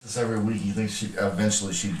this every week. You think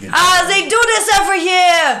eventually she'd get... They do this every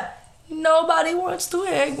year! Nobody wants to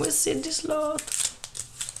hang with Cindy Sloth.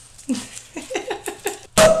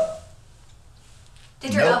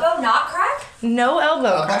 Did your elbow not crack? No elbow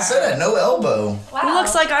I'm about crack. to say that. No elbow. Wow. It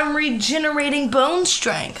looks like I'm regenerating bone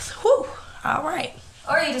strength. Whew. All right.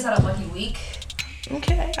 Or you just had a lucky week.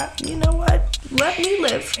 Okay. You know what? Let me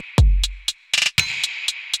live.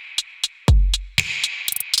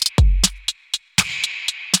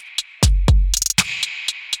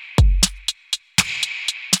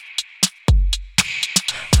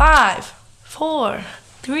 Five, 4,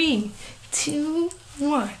 3, 2,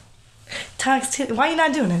 1. Why are you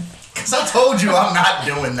not doing it? Because I told you I'm not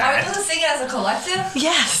doing Are we that. supposed to sing it as a collective?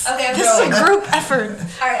 Yes. Okay, This is a group effort.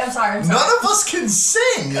 Alright, I'm sorry. None of us can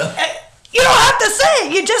sing. You don't have to say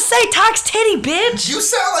it. You just say Tox Titty, bitch. You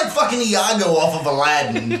sound like fucking Iago off of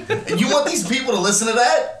Aladdin. And you want these people to listen to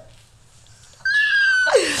that?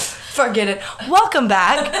 Forget it. Welcome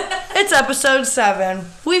back. It's episode 7.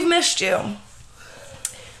 We've missed you. A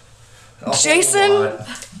whole Jason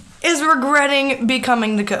lot. is regretting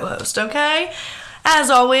becoming the co-host, okay?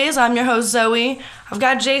 As always, I'm your host, Zoe. I've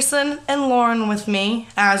got Jason and Lauren with me,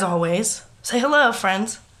 as always. Say hello,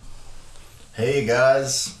 friends. Hey,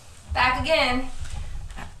 guys. Back again.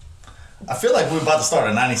 I feel like we're about to start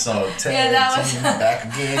a 90 song. Yeah, that was- Back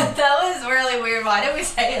again. That was really weird. Why did we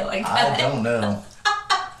say it like that? I don't know.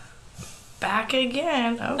 Back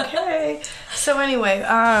again, okay. So anyway,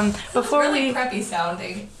 before really we preppy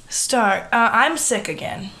sounding. start, I'm sick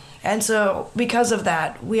again. And so, because of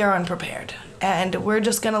that, we are unprepared. And we're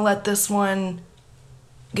just gonna let this one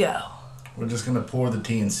go. We're just going to pour the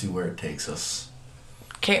tea and see where it takes us.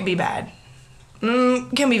 Can't be bad.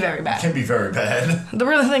 Can be very bad. Can be very bad. The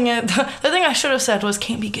real thing is, the thing I should have said was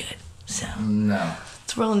can't be good. So, No.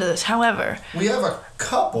 let's roll into this. However, We have a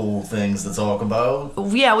couple things to talk about.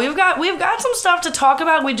 yeah, we've got some stuff to talk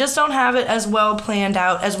about. We just don't have it as well planned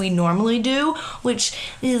out as we normally do, which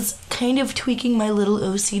is kind of tweaking my little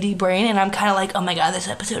OCD brain, and I'm kind of like, oh my god, this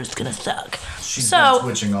episode is gonna suck. She's So- been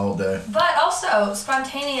twitching all day. But also,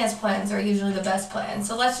 spontaneous plans are usually the best plans.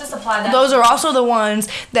 So let's just apply that. Those are also the ones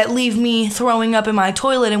that leave me throwing up in my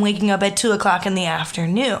toilet and waking up at 2 o'clock in the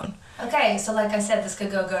afternoon. Okay, so like I said, this could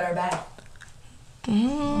go good or bad.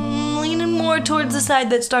 Leaning more towards the side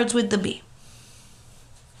that starts with the B.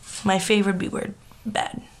 My favorite B word.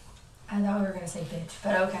 Bad. I thought we were gonna say bitch,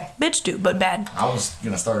 but okay. Bitch too, but bad. I was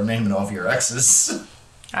going to start naming off your exes.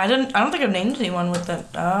 I don't think I've named anyone with it.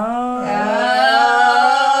 Oh.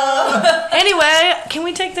 Oh. Anyway, can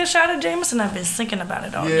we take this shot of Jameson? I've been thinking about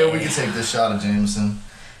it all day. Yeah, we can take this shot of Jameson.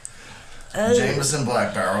 Jameson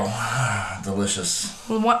Black Barrel. Delicious.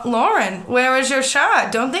 What, Lauren, where is your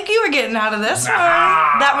shot? Don't think you were getting out of this one.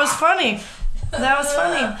 That was funny. That was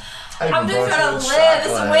funny. I'm just trying to live.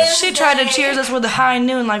 It's Wednesday. She tried to cheers us with a high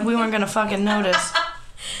noon like we weren't gonna fucking notice.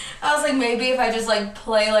 I was like, maybe if I just like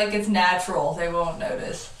play like it's natural, they won't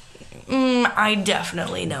notice. I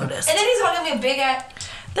definitely noticed. And then he's gonna give me a big ass.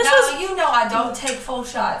 This No, was you know I don't take full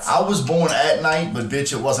shots. I was born at night, but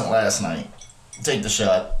bitch, it wasn't last night. Take the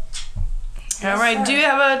shot. all right. sir. Do you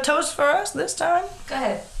have a toast for us this time? Go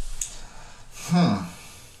ahead.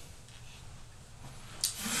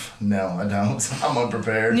 No, I don't. I'm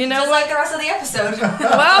unprepared. You know Just what? like the rest of the episode.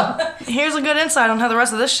 Well, here's a good insight on how the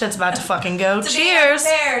rest of this shit's about to fucking go. To be Cheers.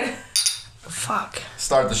 unprepared. Fuck.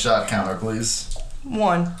 Start the shot counter, please.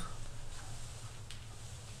 1.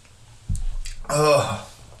 Ugh.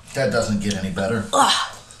 That doesn't get any better.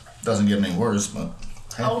 Ugh. Doesn't get any worse, but...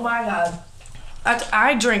 Hey. Oh my god.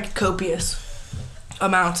 I drink copious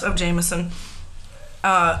amounts of Jameson.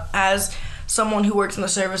 As someone who works in the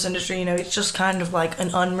service industry, you know, it's just kind of like an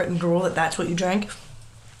unwritten rule that that's what you drink.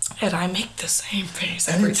 And I make the same face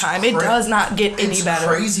And every it's time. It does not get any It's better.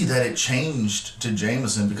 crazy that it changed to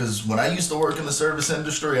Jameson, because when I used to work in the service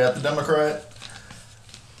industry at the Democrat,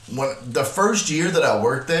 when the first year that I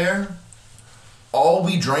worked there, all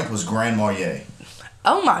we drank was Grand Marnier.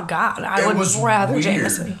 Oh my god. I It would was rather weird.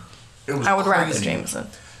 Jameson. It was I would rather crazy. Jameson.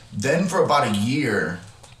 Then for about a year,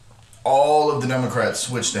 all of the Democrats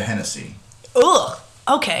switched to Hennessy. Ugh.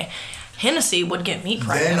 Okay. Hennessy would get me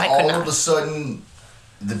pregnant. Then I could all not. of a sudden,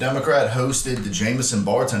 the Democrat hosted the Jameson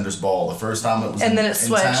Bartenders Ball the first time it was And in, then it in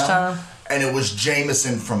switched, town. huh? And it was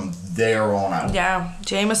Jameson from there on out. Yeah,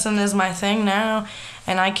 Jameson is my thing now,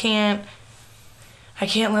 and I can't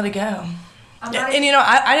let it go. And you know,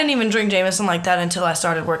 I didn't even drink Jameson like that until I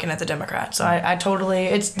started working at the Democrat. So I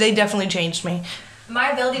totally, they definitely changed me.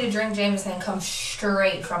 My ability to drink Jameson comes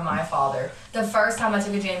straight from my father. The first time I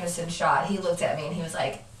took a Jameson shot, he looked at me and he was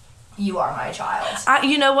like, "You are my child."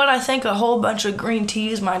 You know what? I think a whole bunch of green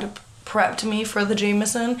teas might have prepped me for the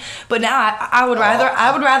Jameson. But now I would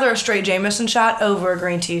rather a straight Jameson shot over a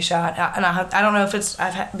green tea shot. And I don't know if it's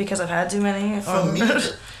because I've had too many. For me,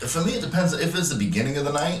 it depends. If it's the beginning of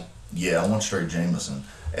the night, yeah, I want straight Jameson.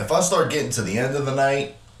 If I start getting to the end of the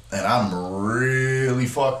night and I'm really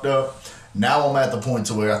fucked up, now I'm at the point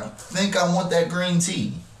to where I think I want that green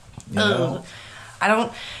tea. You know?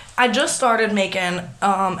 I just started making,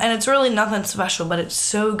 and it's really nothing special, but it's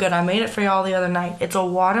so good. I made it for y'all the other night. It's a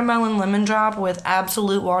watermelon lemon drop with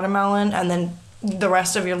absolute watermelon, and then the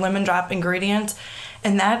rest of your lemon drop ingredients.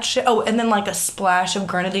 And that shit. Oh, and then like a splash of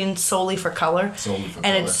grenadine solely for color.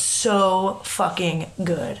 And it's so fucking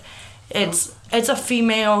good. It's a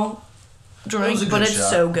female drink, but it's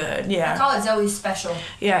so good. Yeah. I call it Zoe's Special.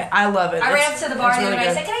 Yeah, I love it. I ran up to the bar the other night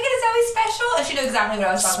and said, "Can I get a Zoe's Special?" And she knew exactly what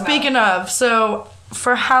I was talking about. Speaking of, so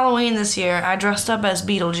for Halloween this year, I dressed up as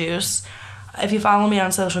Beetlejuice. If you follow me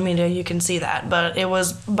on social media, you can see that. But it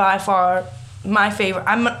was by far my favorite.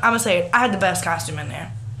 I'm gonna say it. I had the best costume in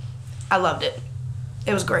there. I loved it.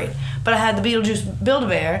 It was great. But I had the Beetlejuice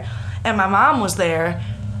Build-A-Bear, and my mom was there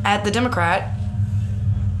at the Democrat.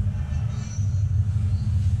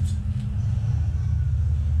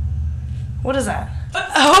 What is that?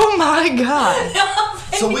 Oh my God.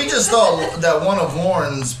 So we just thought that one of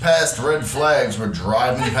Lauren's past red flags were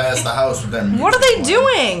driving past the house with them. What are they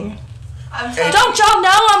doing? Don't Don't y'all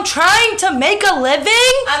know I'm trying to make a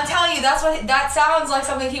living? I'm telling you, that sounds like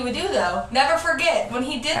something he would do though. Never forget when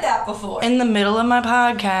he did that before. In the middle of my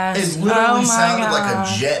podcast. It literally my sounded like God.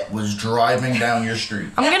 a jet was driving down your street.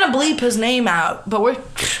 I'm gonna bleep his name out, but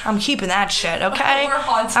I'm keeping that shit, okay? We're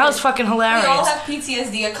haunted. That was fucking hilarious. We all have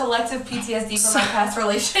PTSD, a collective PTSD from our past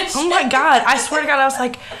relationship. Oh my God, I swear to God, I was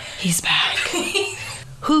like, he's back.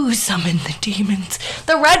 Who summoned the demons?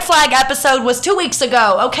 The red flag episode was 2 weeks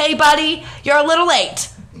ago, okay, buddy? You're a little late.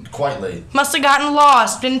 Quite late. Must have gotten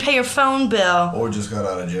lost, didn't pay your phone bill. Or just got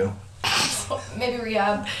out of jail. Maybe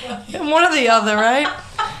rehab. One or the other, right?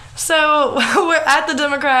 So we're at the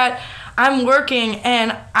Democrat. I'm working,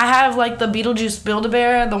 and I have like the Beetlejuice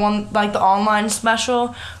Build-A-Bear, the one like the online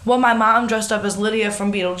special. Well, my mom dressed up as Lydia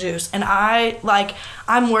from Beetlejuice, and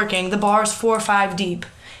I'm working. The bar's 4 or 5 deep,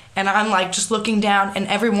 and I'm like just looking down, and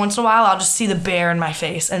every once in a while I'll just see the bear in my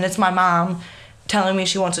face, and it's my mom telling me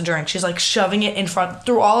she wants a drink. She's like shoving it in front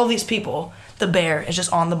through all of these people. The bear is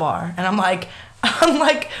just on the bar, and I'm like,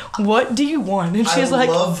 what do you want? And she's I like,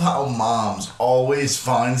 love how moms always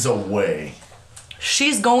finds a way.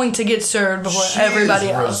 she's going to get served before everybody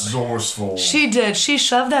else. Resourceful. She did. She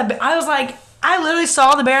shoved that. I was like, I literally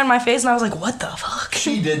saw the bear in my face, and I was like, what the fuck?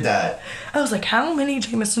 She did that. I was like, how many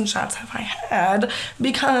Jameson shots have I had?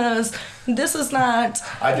 Because this is not.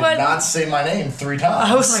 I did not say my name 3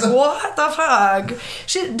 times. I was like, what the fuck?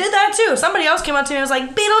 She did that too. Somebody else came up to me and was like,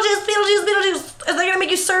 Beetlejuice, Beetlejuice, Beetlejuice. Is that gonna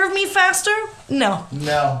make you serve me faster? No.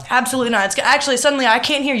 No. Absolutely not. It's actually suddenly I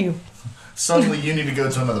can't hear you. Suddenly you need to go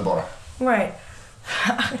to another bar. Right.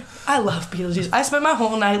 I love Beetlejuice. I spent my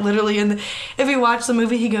whole night literally in the. If you watch the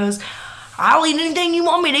movie, he goes, I'll eat anything you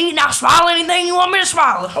want me to eat, and I'll swallow anything you want me to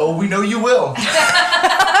swallow. Oh, we know you will.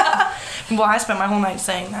 Well, I spent my whole night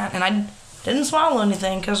saying that, and I didn't swallow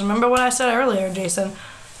anything, because remember what I said earlier, Jason?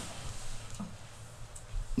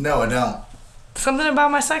 No, I don't. Something about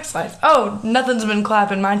my sex life. Oh, nothing's been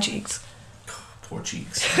clapping my cheeks. Poor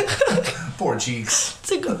cheeks. Poor cheeks.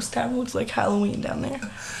 It's a ghost town. It looks like Halloween down there.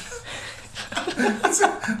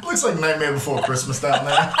 Looks like Nightmare Before Christmas down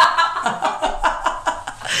there.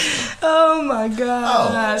 Oh my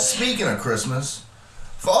god. Oh, speaking of Christmas,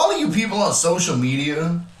 for all of you people on social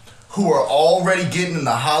media who are already getting in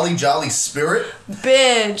the holly jolly spirit,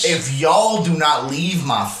 Bitch. if y'all do not leave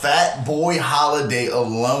my fat boy holiday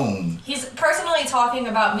alone. He's personally talking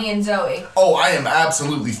about me and Zoe. Oh, I am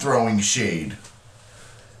absolutely throwing shade.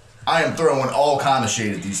 I am throwing all kind of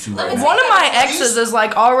shade at these two right now. One of my exes is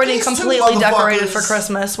like already these two completely decorated motherfuckers- for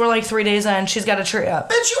Christmas. We're like 3 days in. She's got a tree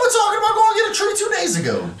up. Bitch, you were talking about going to get a tree 2 days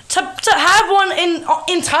ago. To have one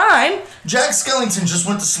in time. Jack Skellington just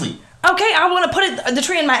went to sleep. Okay, I want to put the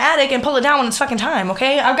tree in my attic and pull it down when it's fucking time,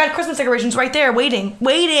 okay? I've got Christmas decorations right there waiting.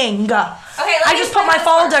 Okay, I just put my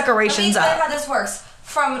fall decorations Let me up. explain how this works.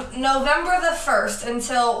 From November the 1st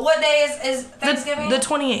until, what day is Thanksgiving? The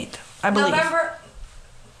 28th, I believe.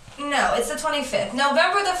 No, it's the 25th.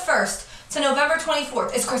 November the 1st to November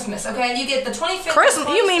 24th is Christmas, okay? You get the 25th. Christmas?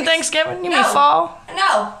 and You mean 26th. Thanksgiving? You No. mean fall?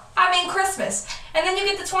 No, I mean Christmas. And then you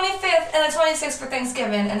get the 25th and the 26th for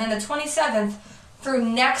Thanksgiving, and then the 27th through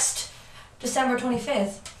next December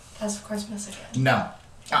 25th. That's for Christmas again. No.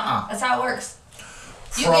 That's how it works.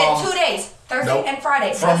 You From- get 2 days, Thursday Nope. and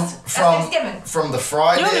Friday. From That's Thanksgiving. from the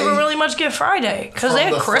Friday. You don't even really much get Friday because they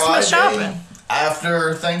from had the Christmas Friday shopping.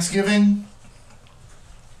 after Thanksgiving,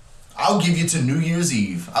 I'll give you to New Year's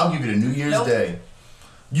Eve. I'll give you to New Year's Nope. Day.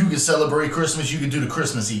 You can celebrate Christmas. You can do the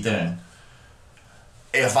Christmassy thing.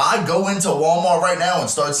 If I go into Walmart right now and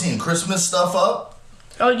start seeing Christmas stuff up,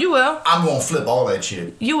 Oh, you will. I'm gonna flip all that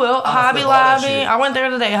shit. You will. I'ma Hobby flip all that Lobby. shit. I went there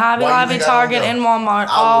today. Hobby Why you Lobby, think I don't Target, go? and Walmart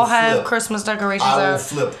I all will have flip. Christmas decorations I will out.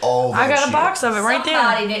 flip all that I got a shit. box of it right there.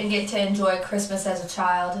 Somebody didn't get to enjoy Christmas as a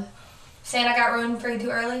child. Santa got ruined for you too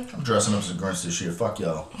early. I'm dressing up as a Grinch this year. Fuck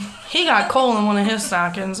y'all. He got coal in one of his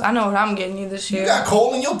stockings. I know what I'm getting you this year. You got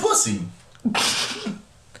coal in your pussy.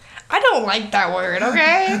 I don't like that word,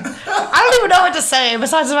 okay? I don't even know what to say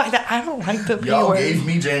besides the fact that I don't like the P Y'all word. gave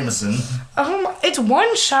me Jameson. It's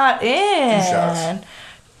one shot in. 2 shots.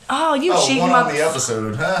 Oh, you Oh, cheating one on the motherfucker.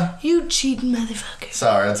 episode, huh? You cheating motherfucker.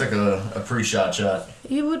 Sorry, I took a pre-shot shot.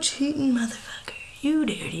 You cheating motherfucker. You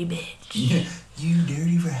dirty bitch. You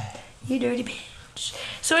dirty rat. You dirty bitch.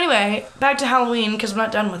 So anyway, back to Halloween because I'm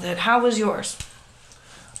not done with it. How was yours?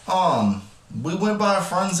 We went by a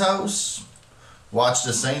friend's house, watched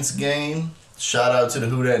the Saints game. Shout out to the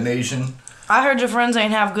Who Dat Nation. I heard your friends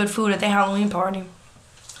ain't have good food at the Halloween party.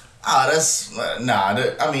 That's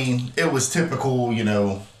I mean, it was typical,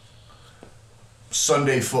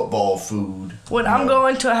 Sunday football food. When I'm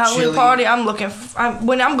going to a Halloween chili. party,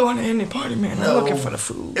 when I'm going to any party, man, I'm No, looking for the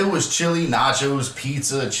food. It was chili, nachos,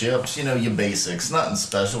 pizza, chips. Your basics. Nothing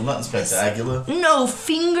special, nothing spectacular. No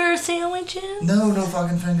finger sandwiches. No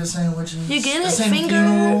fucking finger sandwiches. You get This it? ain't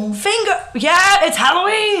funeral. Finger. Yeah, it's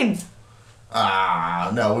Halloween.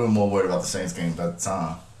 No, we were more worried about the Saints game at the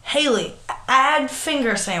time. Haley, add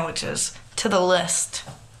finger sandwiches to the list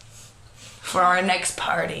for our next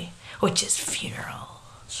party, which is funeral.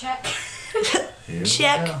 Check. Here we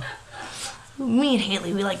Check. go. Me and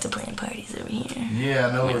Haley, we like to plan parties over here. Yeah,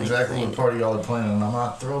 I know Really exactly clean. what party y'all are planning, and I'm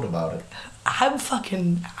not thrilled about it. I'm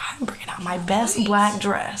bringing out my best black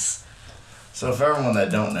dress. So for everyone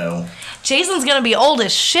that don't know, Jason's gonna be old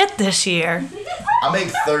as shit this year. I make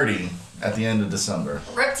 30 at the end of December.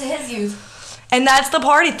 Rip to his youth. And that's the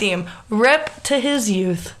party theme. Rip to his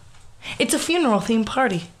youth. It's a funeral themed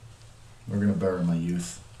party. We're gonna bury my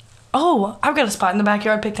youth. Oh, I've got a spot in the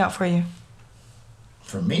backyard picked out for you.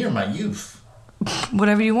 For me or my youth?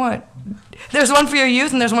 Whatever you want. There's one for your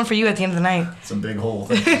youth and there's one for you at the end of the night. It's a big hole.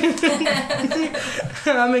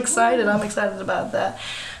 I'm excited. I'm excited about that.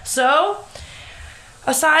 So,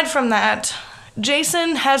 aside from that,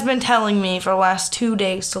 Jason has been telling me for the last 2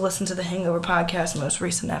 days to listen to the Hangover podcast most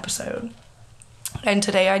recent episode. And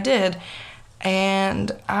today I did.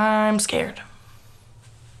 And I'm scared.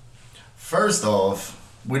 First off,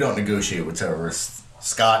 we don't negotiate with terrorists.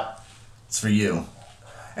 Scott, it's for you.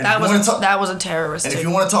 And That if you wanna was a terrorist. And if you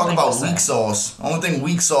want to talk thing about to say. weak sauce, only thing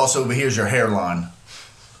weak sauce over here is your hairline.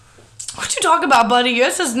 What you talking about, buddy?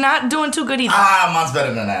 Yours is not doing too good either. Mine's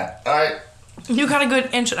better than that. All right. You got a good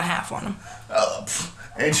 1.5 inches on him.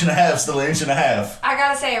 Inch and a half, still an inch and a half. I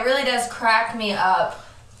gotta say, it really does crack me up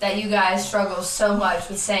that you guys struggle so much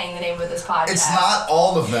with saying the name of this podcast. It's not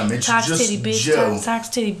all of them. It's Tox just titty bitch. Joe. Tox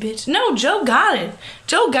titty bitch. No, Joe got it.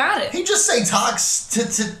 Joe got it. He just say tox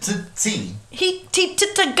t. He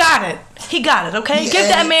got it. He got it, okay? He Give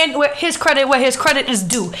that added- man where his credit is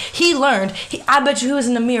due. He learned. I bet you he was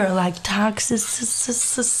in the mirror like toxic.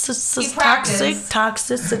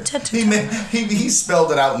 He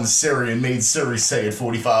spelled it out in Siri and made Siri say it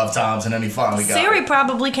 45 times, and then he finally got Siri it.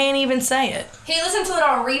 probably can't even say it. He listened to it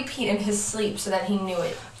on repeat in his sleep so that he knew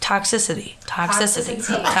it. Toxicity.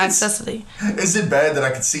 Toxicity. Is it bad that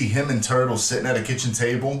I could see him and Turtle sitting at a kitchen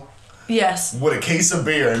table Yes. with a case of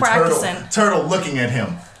beer and Practicing. Turtle looking at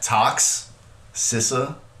him? Tox,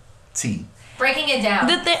 Sissa, T. Breaking it down.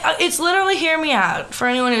 It's literally, hear me out, for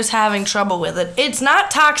anyone who's having trouble with it. It's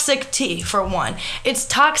not toxic tea, for one. It's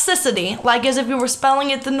toxicity, like as if you were spelling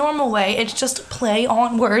it the normal way. It's just a play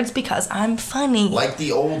on words because I'm funny. Like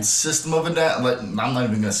the old System of a Down. I'm not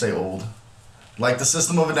even gonna say old. Like the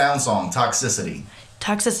System of a Down song, Toxicity.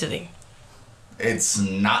 Toxicity. It's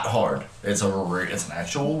not hard. It's an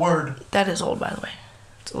actual word. That is old, by the way.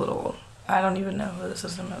 It's a little old. I don't even know who the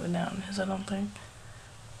System of a Down is, I don't think.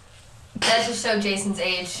 That just showed Jason's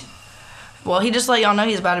age. Well, he just let y'all know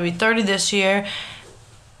he's about to be 30 this year.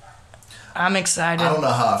 I'm excited. I don't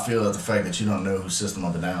know how I feel at the fact that you don't know who System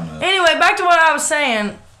of a Down is. Anyway, back to what I was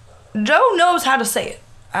saying. Joe knows how to say it,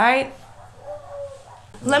 alright?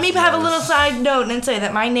 Let me have a little side note and say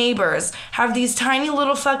that my neighbors have these tiny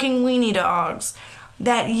little fucking weenie dogs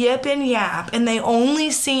that yip and yap, and they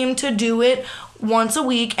only seem to do it once a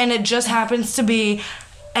week, and it just happens to be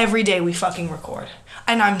every day we fucking record.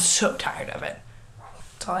 And I'm so tired of it.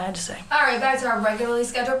 That's all I had to say. Alright, back to our regularly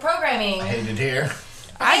scheduled programming. I hate it here.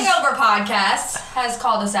 Hangover Podcast has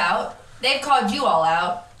called us out. They've called you all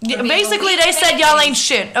out. Yeah, basically, they said y'all ain't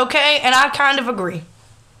shit, okay? And I kind of agree.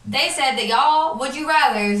 They said that y'all would you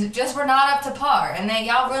rather's just were not up to par, and that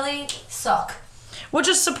y'all really suck. Which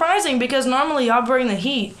is surprising because normally y'all bring the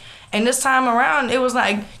heat, and this time around it was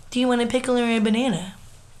like, do you want a pickle or a banana?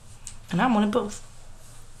 And I wanted both.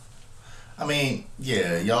 I mean,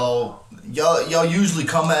 yeah, y'all usually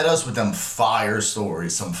come at us with them fire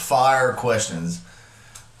stories, some fire questions.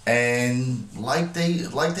 And like they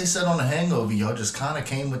said on The Hangover, y'all just kind of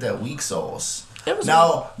came with that weak sauce.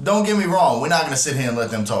 Now, don't get me wrong. We're not going to sit here and let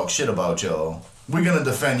them talk shit about y'all. We're going to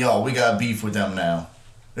defend y'all. We got beef with them now.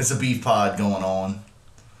 It's a beef pod going on.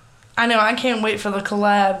 I know. I can't wait for the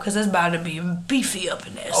collab because it's about to be beefy up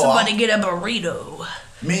in there. Somebody get a burrito.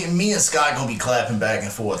 Me and Scott going to be clapping back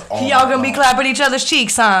and forth all Y'all going to night be long. clapping each other's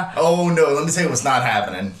cheeks, huh? Oh, no. Let me tell you what's not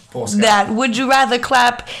happening. Poor Scott. That. Would you rather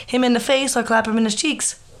clap him in the face or clap him in his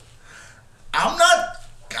cheeks?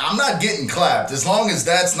 I'm not getting clapped as long as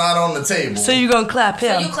that's not on the table. So you going to clap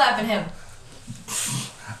him? So you clapping him.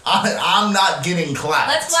 I'm not getting clapped.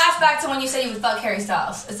 Let's flash back to when you said you would fuck Harry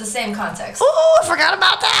Styles. It's the same context. Ooh, I forgot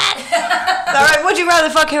about that. All right, would you rather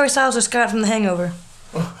fuck Harry Styles or Scott from The Hangover?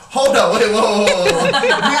 Hold up, wait, whoa. We're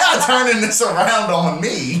not turning this around on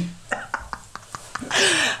me.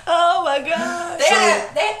 Oh my God. They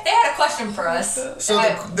had a question for us. So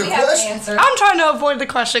the we have question- to answer. I'm trying to avoid the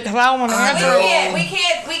question because I don't want to I answer know. it.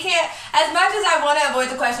 We can't. As much as I want to avoid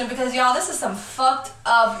the question, because y'all, this is some fucked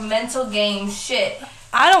up mental game shit.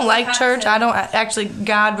 I don't like church. I don't actually.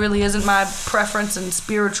 God really isn't my preference in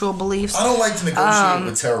spiritual beliefs. I don't like to negotiate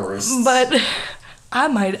with terrorists. But I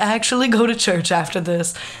might actually go to church after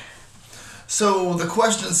this. So the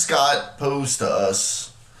question Scott posed to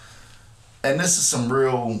us, and this is some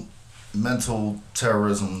real mental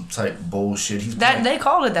terrorism type bullshit. They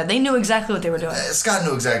called it that. They knew exactly what they were doing. Scott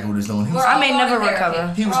knew exactly what he was doing. He was, I may never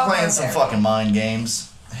recover. he was playing some fucking mind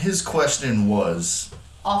games. His question was,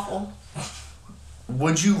 Awful.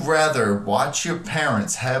 would you rather watch your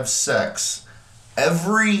parents have sex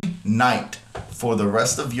every night for the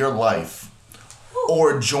rest of your life,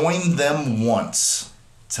 or join them once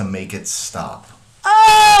to make it stop?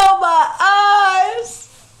 Oh, my eyes.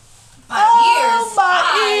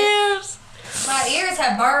 My ears. My ears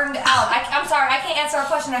have burned out. I'm sorry. I can't answer a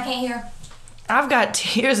question I can't hear. I've got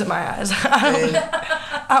tears in my eyes.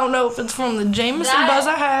 I don't know if it's from the Jameson buzz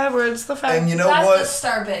I have or it's the fact. And you know That's what?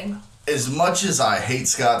 disturbing. As much as I hate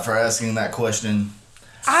Scott for asking that question,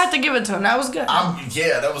 I had to give it to him. That was good.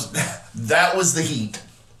 that was the heat.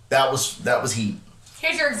 That was heat.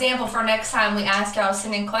 Here's your example for next time we ask y'all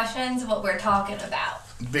sending questions what we're talking about.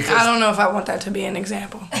 Because, I don't know if I want that to be an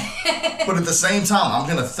example. but at the same time, I'm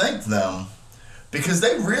gonna thank them because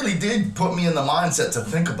they really did put me in the mindset to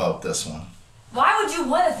think about this one. Why would you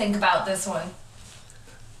want to think about this one?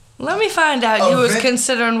 Let me find out you was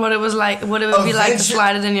considering what it was like, what it would be like to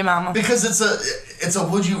slide it in your mama. Because it's a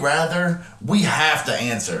would you rather. We have to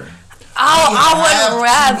answer. I would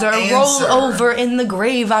rather answer. roll over in the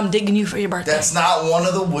grave I'm digging you for your birthday. That's not one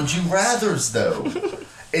of the would you rathers though.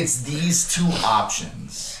 It's these two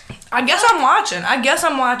options. I guess I'm watching. I But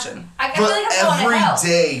feel like I'm going to hell. every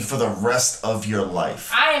day for the rest of your life.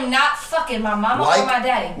 I am not fucking my mama or my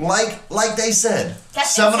daddy. Like they said,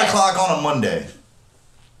 That's 7 incest. o'clock on a Monday.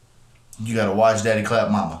 You gotta watch Daddy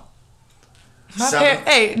clap Mama.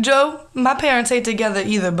 Hey, Joe, my parents ain't together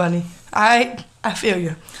either, bunny. I feel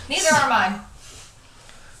you. Neither are mine.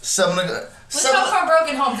 7 o'clock. We come from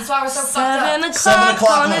broken homes. That's why we're so fucked up. 7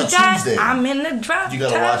 o'clock on a Tuesday. I'm in the drop. You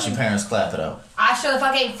gotta watch your parents clap it out. I sure the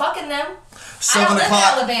fuck ain't fucking them. 7 live in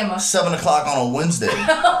o'clock. Alabama. 7 o'clock on a Wednesday. Are we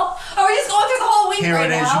just going through the whole week Here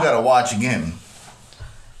right it is. now? You gotta watch again.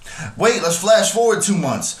 Wait, let's flash forward 2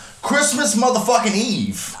 months. Christmas motherfucking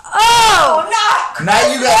Eve. Oh! not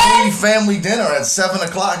Now you gotta leave family dinner at 7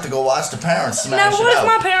 o'clock to go watch the parents smash Now, what it if out.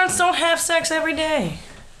 my parents don't have sex every day?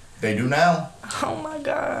 They do now. Oh my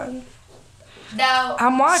God. No.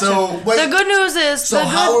 I'm watching. So, wait. The good news is. So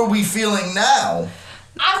how are we feeling now?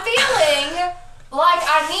 I'm feeling like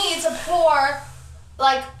I need to pour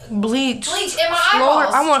like Bleach in my Florida.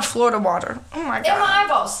 eyeballs. I want Florida water. Oh my In God. my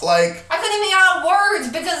eyeballs. Like, I couldn't even get out words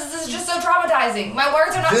because this is just so traumatizing. My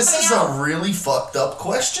words are not this coming is out. a really fucked up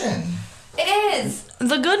question. It is.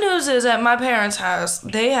 The good news is at my parents' house,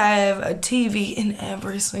 they have a TV in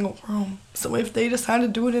every single room. So if they decide to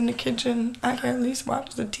do it in the kitchen, I can at least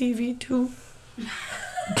watch the TV too.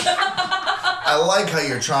 I like how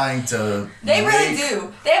you're trying to. They really make-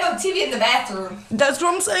 do. They have a TV in the bathroom. That's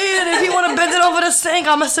what I'm saying. If you want to bend it over the sink,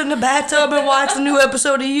 I'm going to sit in the bathtub and watch a new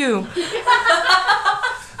episode of You.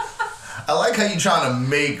 I like how you trying to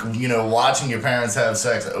make, watching your parents have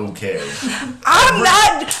sex okay. I'm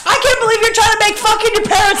not. I can't believe you're trying to make fucking your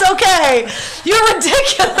parents okay. You're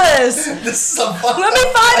ridiculous. This is a fun. Let me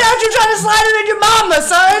find out you're trying to slide it in your mama,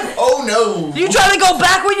 son. Oh no. You trying to go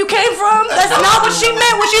back where you came from? That's not what she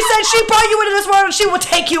meant when she said she brought you into this world and she will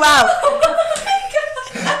take you out.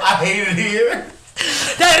 I hate it here.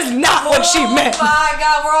 That is not what she meant. Oh my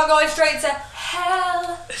God, we're all going straight to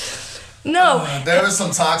hell. No. There was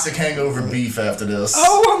some toxic hangover beef after this.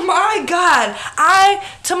 Oh my God.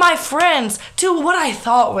 To my friends, to what I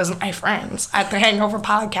thought was my friends at the Hangover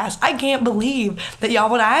podcast, I can't believe that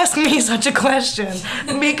y'all would ask me such a question.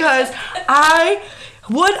 Because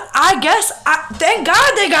thank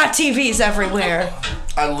God they got TVs everywhere.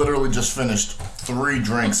 I literally just finished 3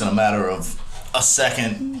 drinks in a matter of a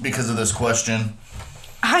second because of this question.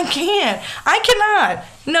 I can't. I cannot.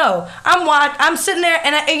 No. I'm sitting there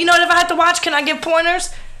and you know what, if I have to watch, can I give pointers?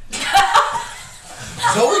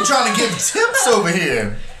 Zoe trying to give tips over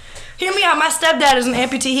here. Hear me out. My stepdad is an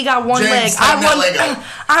amputee. He got one leg. James, stand that leg up.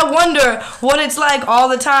 I wonder what it's like all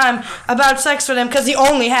the time about sex for them because he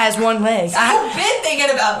only has one leg. I've been thinking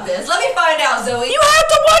about this. Let me find out, Zoe. You have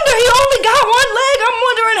to wonder. He only got one leg. I'm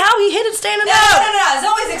wondering how he hit it standing up. No.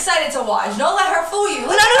 Zoe's excited to watch. Don't let her fool you.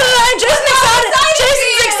 No. Jason's excited.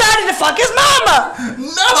 Jason's excited to fuck his mama.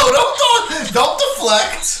 No, don't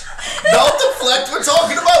deflect. Don't deflect. We're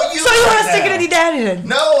talking about you. So you want to right stick it now. in your daddy then?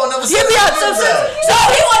 No, I never said Hear me out. that. So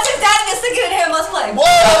he wants his daddy to stick it in him. Let's play.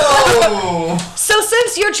 Whoa! So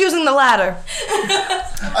since you're choosing the latter,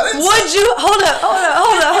 I didn't would you hold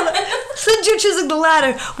up? Since you're choosing the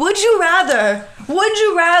latter, would you rather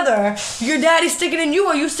your daddy stick it in you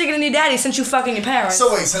or you stick it in your daddy since you fucking your parents?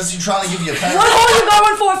 So wait, since you're trying to give your What parents, hole you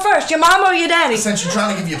going for first, your mama or your daddy? since you're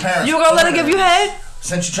trying to give your parents, You gonna let her give you head?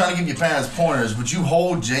 Since you're trying to give your parents pointers, would you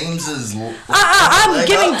hold James's? I'm leg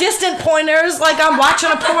giving up? distant pointers like I'm watching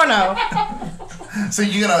a porno. So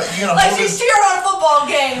you're gonna Like hold she's his, cheering on a football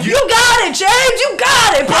game. You got it, James. You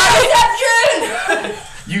got it, buddy. Interception.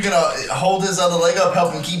 you gonna hold his other leg up,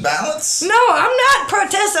 help him keep balance? No, I'm not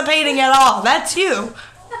participating at all. That's you.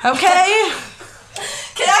 Okay?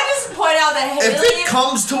 Can I just point out that If Haley it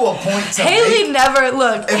comes to a point to Haley make, never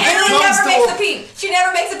look. If it Haley comes never to makes a- a peep. She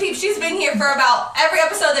never makes a peep. She's been here for about every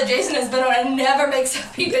episode that Jason has been on and never makes a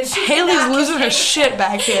peep. And she Haley's cannot losing her contain- shit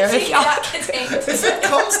back here. She If y'all- cannot contain it. if it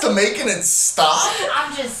comes to making it stop,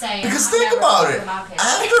 I'm just saying. because I think never about vote it. for my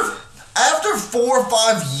parents. After 4 or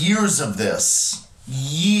 5 years of this,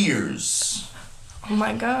 years. Oh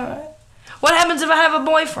my God. What happens if I have a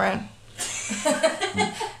boyfriend?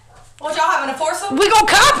 What, y'all having a foursome? We gon'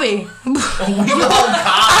 copy. We don't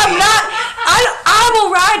I'm not. I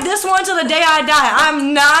will ride this one till the day I die.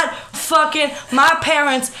 I'm not fucking my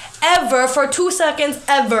parents ever for 2 seconds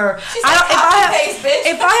ever. said copy paste, bitch.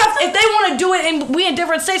 If they want to do it and we in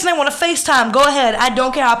different states and they want to FaceTime, go ahead. I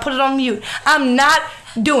don't care. I'll put it on mute. I'm not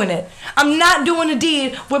doing it. I'm not doing a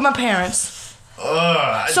deed with my parents.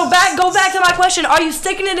 So go back to my question. Are you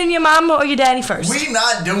sticking it in your mama or your daddy first? We're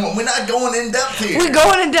not going in depth here. We're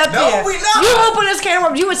going in depth No, here. we not. You open this camera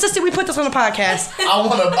up. You insisted we put this on the podcast.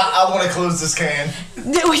 I wanna close this can.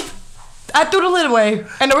 I threw the lid away,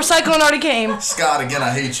 and the recycling already came. Scott, again, I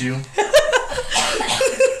hate you.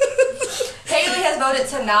 Haley has voted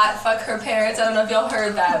to not fuck her parents. I don't know if y'all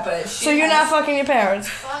heard that, but she So you're not fucking your parents.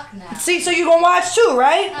 Fuck no. See, so you gonna watch too,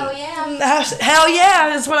 right? Oh yeah. Hell yeah,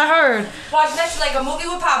 that's what I heard. watch next like a movie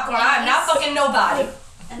with popcorn. I'm not fucking nobody.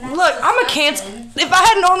 And that's Look, I'm a cancel. disgusting. If I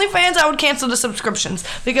had an OnlyFans, I would cancel the subscriptions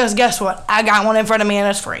because guess what? I got one in front of me and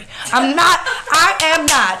it's free. I am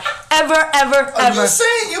not ever. Are you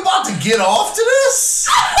saying you about to get off to this?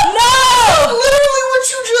 No, Literally what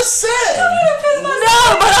you just said. no,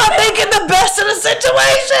 but I'm making the best of the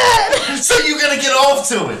situation. So you're gonna get off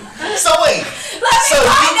to it. So wait. So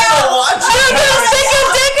find you're gonna out. watch You're your gonna stick your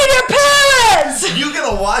parents. dick in your parents. You're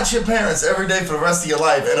gonna watch your parents every day for the rest of your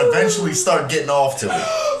life and eventually start getting off to it.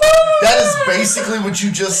 That is basically what you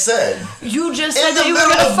just said. You just In said the that you were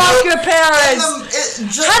middle gonna of fuck the- your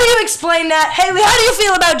parents. How do you explain that? Haley, how do you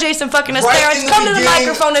feel about Jason fucking his Right parents? in the Come to the beginning-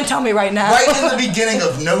 microphone and tell me right now. Right in the beginning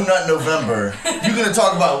of No Nut November, you're gonna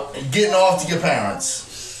talk about getting off to your parents.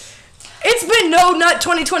 It's been no nut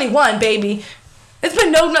 2021, baby. It's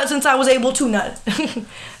been no nut since I was able to nut.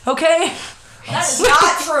 Okay? That is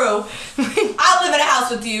not true. I live in a house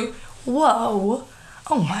with you. Whoa.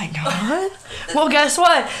 Oh my God. Well, guess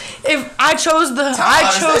what? If I chose the, Is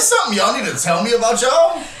there chose. something y'all need to tell me about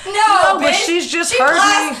y'all? No, but bitch. she's just heard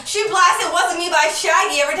me. She blasts It Wasn't Me by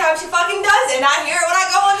Shaggy every time she fucking does it, and I hear it when I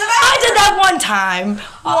go in the I bathroom. did that one time.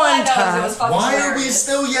 All I One know is it time. was fucking Why are we hilarious.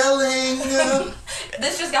 still yelling?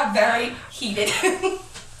 This just got very heated.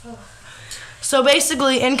 So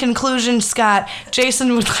basically, in conclusion, Scott,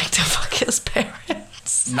 Jason would like to fuck his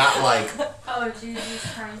parents. Not like. Oh,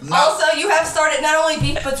 Jesus Christ. Not, Also, you have started not only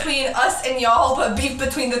beef between us and y'all, but beef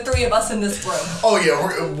between the three of us in this room. oh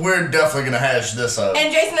yeah, we're definitely gonna hash this out.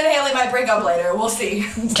 And Jason and Haley might break up later. We'll see.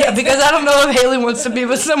 Yeah, because I don't know if Haley wants to be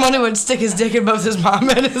with someone who would stick his dick in both his mom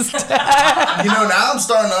and his dad. You know, now I'm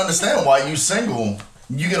starting to understand why you single.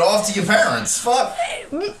 You get off to your parents. Fuck.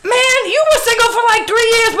 Man, you were single for like 3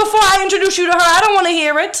 years before I introduced you to her. I don't want to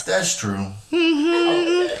hear it. That's true.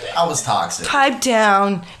 I was toxic. Pipe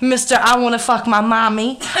down, Mr. I want to fuck my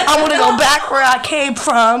mommy. I want to go back where I came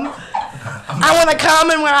from. I want to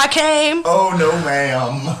come in where I came. Oh no,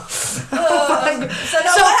 ma'am. So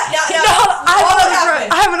So,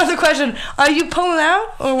 I have another question. Are you pulling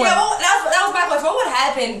out or what? Yeah, well, that was my question. What would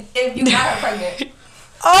happen if you got her pregnant?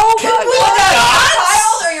 Oh my Was God. that your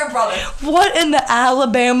child or your brother? What in the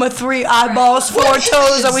Alabama 3 eyeballs, 4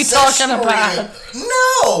 toes are we talking about?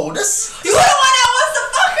 No, this. You the one that wants to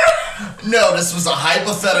fuck her? No, this was a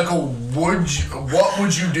hypothetical. What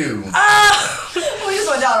would you do? We just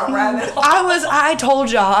went down a rabbit hole. I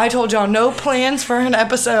told y'all no plans for an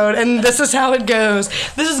episode, and this is how it goes.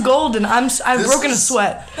 This is golden. I've broken a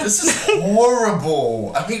sweat. This is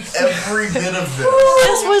horrible. I hate every bit of this.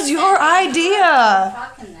 This was your idea.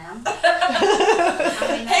 Fucking them.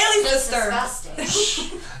 Haley's It's disturbed.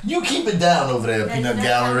 disgusting. You keep it down over there, Peanut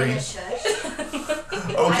Gallery.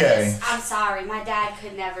 Okay. I'm sorry, my dad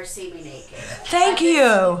could never see me naked. Thank you.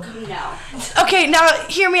 No. Okay, now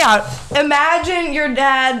hear me out. Imagine your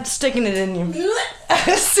dad sticking it in you.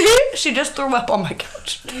 See? She just threw up on my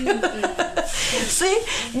couch. See?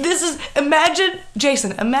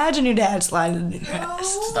 Jason, imagine your dad sliding in your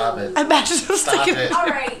ass. Stop it. Imagine him Stop sticking it. All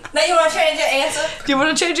right. Now you want to change your answer? Do you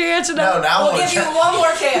want to change your answer now? No, now I We'll want give you to. one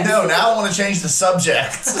more chance. No, now I want to change the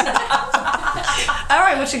subject. All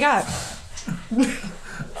right, what you got?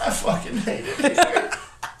 I fucking hate it here.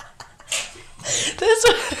 This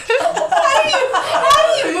How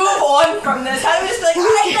do you move on from this? How do we just be like, I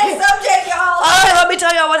hate that subject, y'all? All right, let me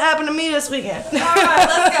tell y'all what happened to me this weekend. All right,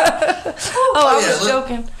 let's go. Oh, I yeah, was look-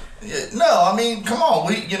 joking. Yeah, no, I mean, come on.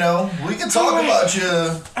 We can talk about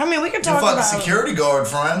your I mean, we could talk fucking about security guard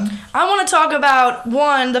friend. I want to talk about,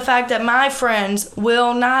 one, the fact that my friends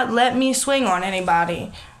will not let me swing on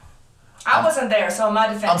anybody. I wasn't there, so in my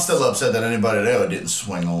defense. I'm still upset that anybody there didn't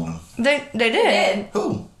swing on him. They did. did.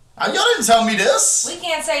 Who? Y'all didn't tell me this. We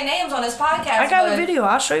can't say names on this podcast. I got but a video.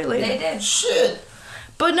 I'll show you later. They did. Shit.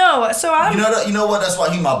 But no, so You know what? That's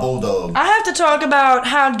why he my bulldog. I have to talk about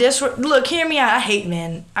how look, hear me out. I hate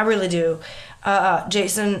men. I really do.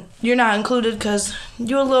 Jason, you're not included because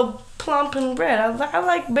you're a little plump and red. I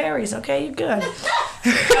like berries. Okay, you're good. And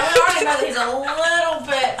we already know that he's a little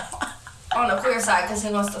bit on the queer side because he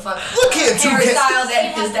wants to fuck Look here, Harry Toucan. Styles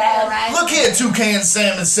and his dad. Look here, Toucan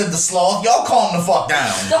Sam and Sid the Sloth. Y'all calm the fuck down.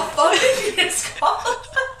 The fuck did you just call us?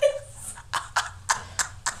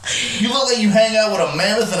 You look like you hang out with a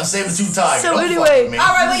mammoth and a saber-tooth tiger. So Don't anyway- fuck with me.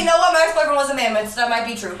 Alright, wait, you know what? My ex-boyfriend was a mammoth, so that might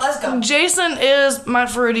be true. Let's go. Jason is my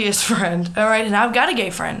fruitiest friend, all right? And I've got a gay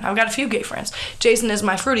friend. I've got a few gay friends. Jason is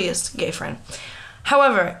my fruitiest gay friend.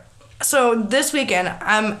 However, so this weekend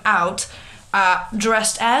I'm out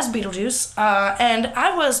dressed as Beetlejuice, and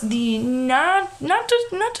I was the not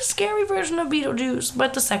the scary version of Beetlejuice,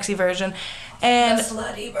 but the sexy version. And The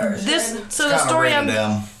slutty version. so the Kinda story rated I'm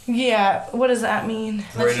down. yeah, what does that mean?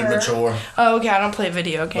 Rated mature. Oh, okay, I don't play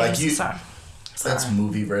video games. Like you- Sorry. That's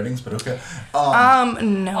movie ratings, but okay. No,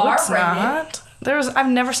 it's R-rated. not. I've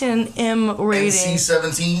never seen an M rating.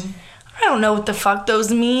 NC-17. I don't know what the fuck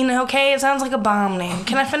those mean, okay? It sounds like a bomb name.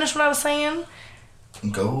 Can I finish what I was saying?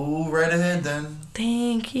 Go right ahead then.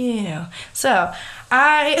 Thank you. So,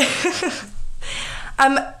 I'm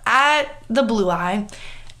at the Blue Eye,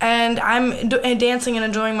 and I'm dancing and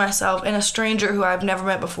enjoying myself, and a stranger who I've never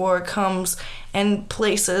met before comes and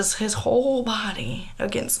places his whole body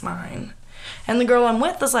against mine. And the girl I'm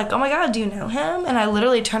with is like, oh my God, do you know him? And I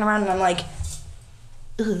literally turn around and I'm like,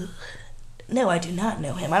 ugh. No, I do not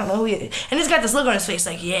know him. I don't know who he is. And he's got this look on his face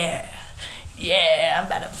like, yeah, I'm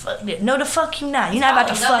about to fuck you. No, the fuck you not. You're not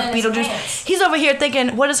about to Probably fuck nothing in his Beetlejuice. pants. He's over here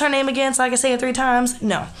thinking, what is her name again so I can say it 3 times?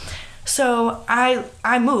 No. So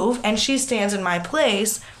I move and she stands in my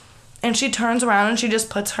place and she turns around and she just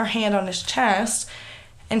puts her hand on his chest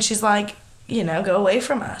and she's like, go away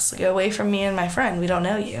from us. Go away from me and my friend. We don't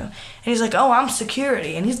know you. And he's like, oh, I'm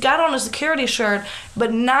security. And he's got on a security shirt,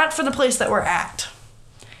 but not for the place that we're at.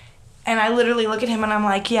 And I literally look at him and I'm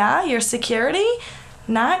like, yeah, you're security?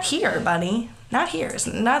 Not here, buddy. Not here. It's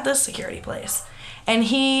not this security place. And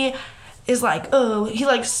he is like, oh,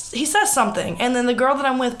 he says something, and then the girl that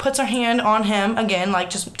I'm with puts her hand on him again, like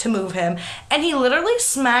just to move him, and he literally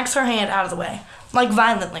smacks her hand out of the way, like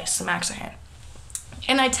violently smacks her hand.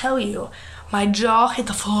 And I tell you, my jaw hit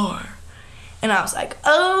the floor. And I was like,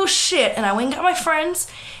 oh shit. And I went and got my friends,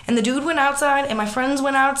 and the dude went outside, and my friends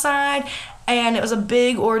went outside, and it was a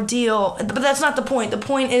big ordeal. But that's not the point. The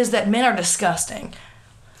point is that men are disgusting.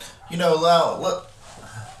 You know, Lau,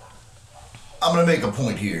 I'm going to make a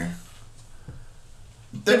point here.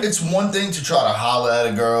 It's one thing to try to holler at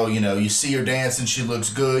a girl, you know, you see her dancing, she looks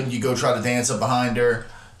good, you go try to dance up behind her,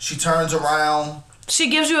 she turns around. She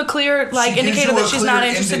gives you a clear, indicator that she's not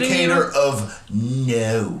interested in you. Indicator of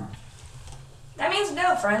no. That means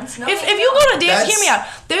no, friends. No. If you go to dance, hear me out.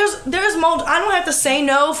 There's multiple. I don't have to say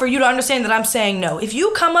no for you to understand that I'm saying no. If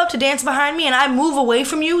you come up to dance behind me and I move away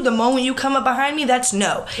from you the moment you come up behind me, that's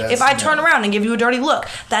no. If I turn around and give you a dirty look,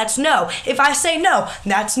 that's no. If I say no,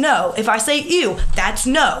 that's no. If I say ew, that's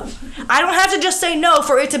no. I don't have to just say no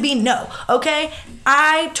for it to be no, okay?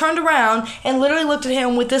 I turned around and literally looked at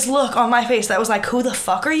him with this look on my face that was like, who the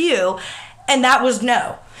fuck are you? And that was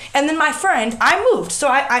no. And then my friend, I moved. So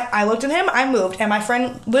I looked at him, I moved, and my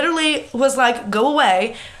friend literally was like, go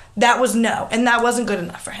away. That was no. And that wasn't good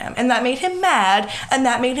enough for him. And that made him mad, and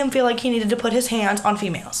that made him feel like he needed to put his hands on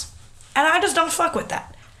females. And I just don't fuck with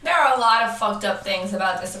that. There are a lot of fucked up things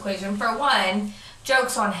about this equation. For one,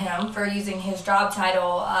 jokes on him for using his job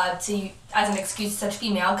title as an excuse to touch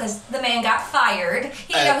female, because the man got fired.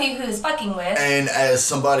 He didn't know who he was fucking with. And as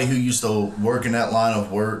somebody who used to work in that line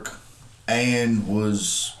of work and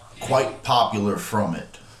was quite popular from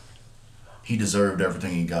it, he deserved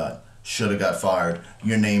everything he got. Should have got fired.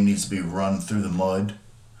 Your name needs to be run through the mud.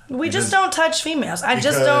 We just don't touch females. I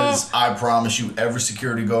just don't. Because I promise you, every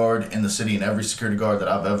security guard in the city and every security guard that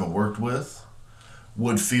I've ever worked with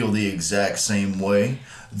would feel the exact same way.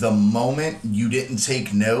 The moment you didn't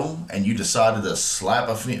take no and you decided to slap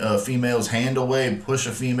a female's hand away, push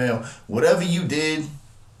a female, whatever you did,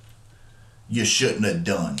 you shouldn't have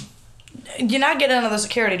done. You're not getting another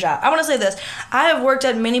security job. I want to say this. I have worked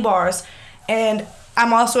at many bars, and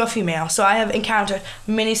I'm also a female, so I have encountered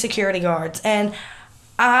many security guards. And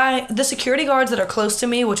the security guards that are close to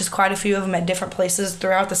me, which is quite a few of them at different places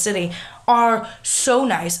throughout the city, are so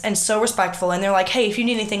nice and so respectful. And they're like, hey, if you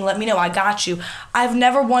need anything, let me know. I got you. I've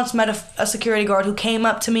never once met a security guard who came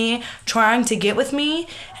up to me trying to get with me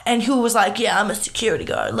and who was like, yeah, I'm a security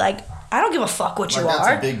guard. Like, I don't give a fuck what you are.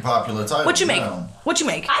 That's a big popular title. What you make? Know. What you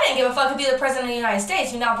make? I didn't give a fuck if you're the president of the United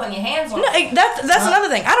States. You're not putting your hands on No, it. that's another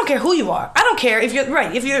thing. I don't care who you are. I don't care if you're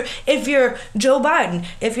right. If you're Joe Biden,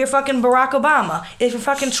 if you're fucking Barack Obama, if you're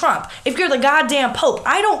fucking Trump, if you're the goddamn Pope,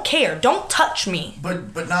 I don't care. Don't touch me.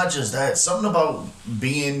 But not just that. Something about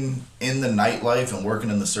being in the nightlife and working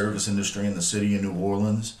in the service industry in the city of New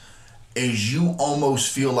Orleans is you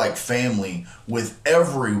almost feel like family with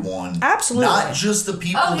everyone. Absolutely. Not just the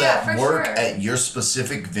people that work sure. at your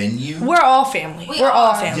specific venue. We're all family. We're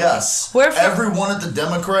all family. Yes. Everyone at the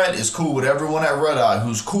Democrat is cool with everyone at Red Eye,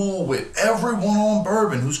 who's cool with everyone on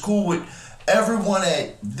Bourbon, who's cool with everyone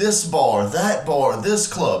at this bar, this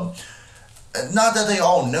club. Not that they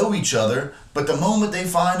all know each other, but the moment they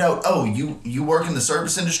find out, oh, you work in the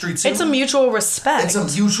service industry too? It's a mutual respect. It's a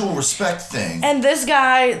mutual respect thing. And this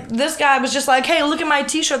guy was just like, hey, look at my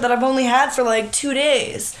t-shirt that I've only had for like 2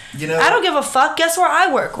 days. You know, I don't give a fuck. Guess where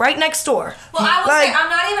I work? Right next door. Well, I will say, I'm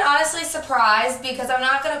not even honestly surprised, because I'm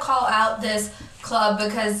not going to call out this club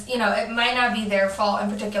because, you know, it might not be their fault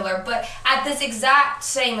in particular, but at this exact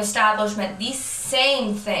same establishment, the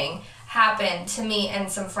same thing happened to me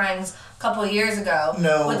and some friends a couple of years ago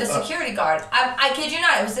with the security guard. I kid you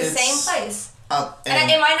not, it was the same place.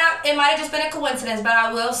 And it might have just been a coincidence, but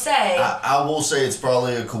I will say I will say it's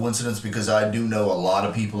probably a coincidence because I do know a lot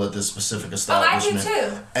of people at this specific establishment. Oh, I do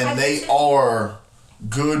too. And they are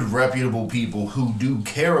good, reputable people who do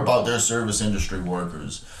care about their service industry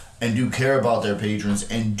workers and do care about their patrons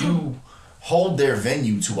and do hold their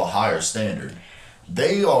venue to a higher standard.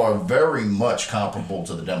 They are very much comparable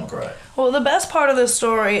to the Democrat. Well, the best part of this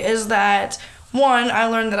story is that, one, I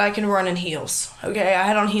learned that I can run in heels. Okay, I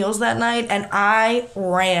had on heels that night, and I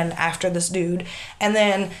ran after this dude. And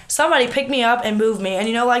then somebody picked me up and moved me. And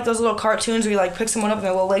you know, like those little cartoons where you like pick someone up and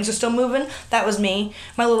their little legs are still moving? That was me.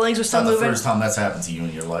 My little legs were still moving. It's not the first time that's happened to you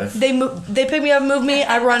in your life. They pick me up and move me,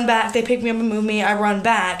 I run back. They pick me up and move me, I run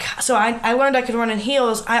back. So I learned I could run in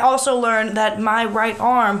heels. I also learned that my right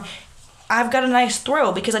arm, I've got a nice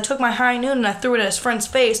throw because I took my high noon and I threw it at his friend's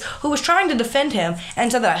face who was trying to defend him and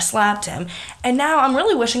said that I slapped him. And now I'm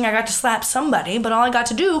really wishing I got to slap somebody, but all I got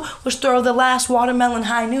to do was throw the last watermelon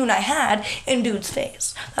high noon I had in dude's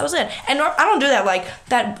face. That was it. And I don't do that like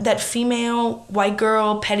that female white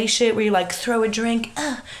girl petty shit where you like throw a drink.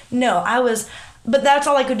 No, but that's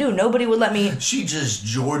all I could do. Nobody would let me. She just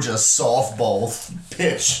Georgia softball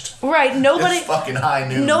pitched. Right, It's fucking high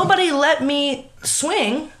noon. Nobody let me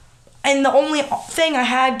swing. And the only thing I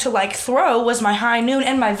had to like throw was my high noon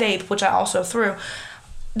and my vape, which I also threw.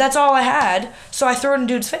 That's all I had, so I threw it in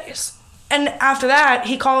dude's face. And after that,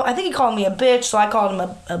 I think he called me a bitch, so I called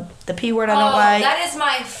him the P word I don't like. That is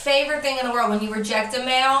my favorite thing in the world when you reject a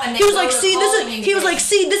male and they He was like,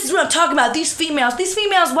 see, this is what I'm talking about. These females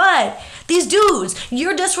what? These dudes,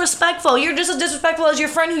 you're disrespectful. You're just as disrespectful as your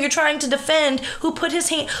friend who you're trying to defend, who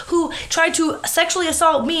tried to sexually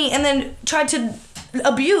assault me and then tried to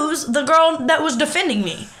abuse the girl that was defending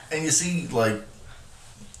me. And you see, like,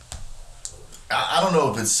 I don't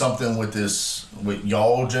know if it's something with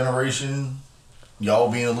y'all generation, y'all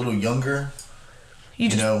being a little younger.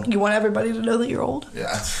 You want everybody to know that you're old?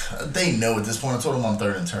 Yeah, they know at this point. I told them I'm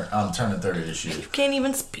turning 30 this year. You can't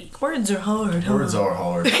even speak. Words are hard. Words are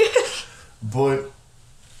hard. But,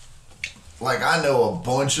 like, I know a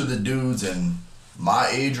bunch of the dudes in my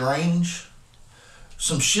age range.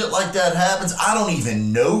 Some shit like that happens. I don't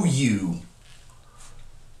even know you.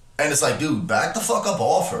 And it's like, dude, back the fuck up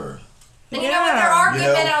off her. And you know what? There are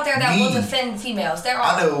good men out there that will me. defend females. There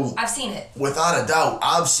are. I know. I've seen it. Without a doubt,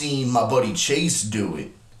 I've seen my buddy Chase do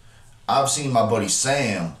it. I've seen my buddy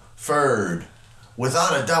Sam, Ferd.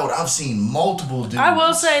 Without a doubt, I've seen multiple dudes. I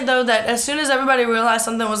will say, though, that as soon as everybody realized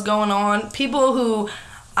something was going on, people who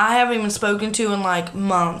I haven't even spoken to in, like,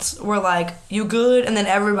 months were like, you good? And then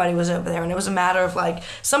everybody was over there. And it was a matter of, like,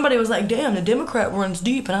 somebody was like, damn, the Democrat runs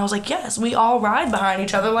deep. And I was like, yes, we all ride behind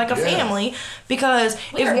each other like a family. Because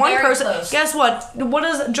We if are one very person... close. Guess what? What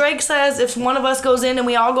does Drake says? If one of us goes in and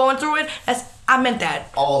we all going through it, I meant that.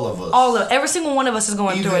 All of us. Every single one of us is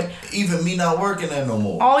going through it. Even me not working there no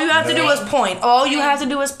more. All you have to do is point. All you have to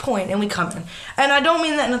do is point, and we coming. And I don't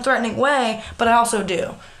mean that in a threatening way, but I also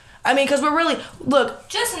do. I mean, because we're really... Look,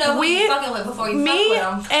 Just know who you're fucking with before you fuck me with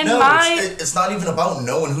them. and No, my... it's not even about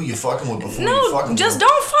knowing who you're fucking with before No, you fucking just with them.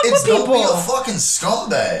 don't fuck with Don't be people. a fucking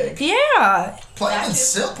scumbag. Yeah. Plain and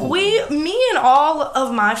simple. Me and all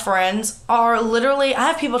of my friends are literally... I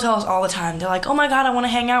have people tell us all the time. They're like, oh my God, I want to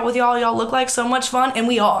hang out with y'all. Y'all look like so much fun. And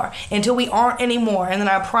we are. Until we aren't anymore. And then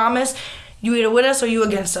I promise... You either with us or you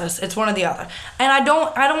against us. It's one or the other. And I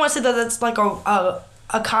don't want to say that that's like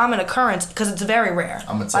a common occurrence because it's very rare.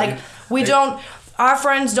 I'm gonna tell like you, our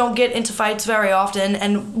friends don't get into fights very often,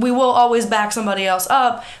 and we will always back somebody else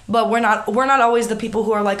up. But we're not always the people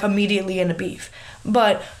who are like immediately in a beef.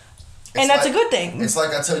 But and that's a good thing. It's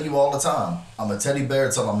like I tell you all the time. I'm a teddy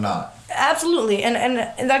bear till I'm not. Absolutely, and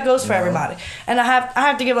that goes for everybody. And I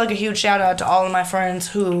have to give like a huge shout out to all of my friends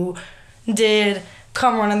who did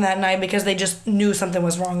come running that night because they just knew something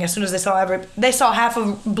was wrong as soon as they saw half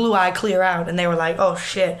of Blue Eye clear out, and they were like, oh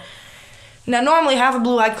shit. Now normally half of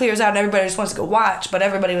Blue Eye clears out and everybody just wants to go watch, but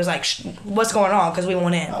everybody was like, what's going on? Because we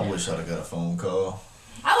went in. I wish I'd have got a phone call.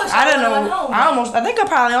 I don't know. went home. I think I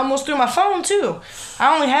probably almost threw my phone too.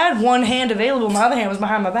 I only had one hand available. My other hand was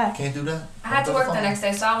behind my back. Can't do that. I had to work the next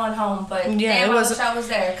day, so I went home. But Yeah, damn, I wish I was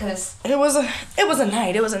there because It was a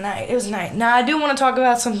night. Now I do want to talk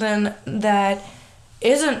about something that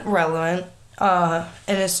isn't relevant, and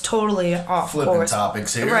it's totally off Flipping course.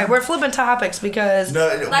 topics here. Right, we're flipping topics because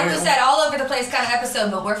like we said, all over the place kind of episode,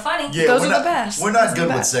 but we're funny. Yeah, those we're are not, the best. We're Those not are good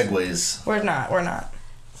the with best. segues. We're not.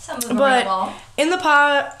 Some of them But are in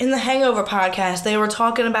the Hangover podcast, they were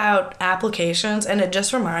talking about applications, and it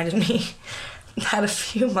just reminded me that a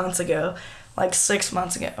few months ago, like 6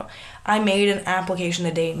 months ago, I made an application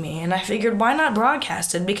to date me, and I figured why not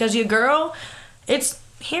broadcast it? Because your girl,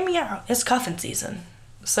 hear me out, it's cuffing season.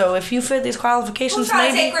 So if you fit these qualifications, Who's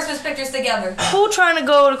trying to maybe take Christmas pictures together? who trying to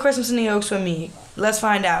go to Christmas in the Oaks with me? Let's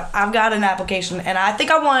find out. I've got an application, and I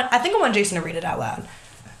think I want Jason to read it out loud.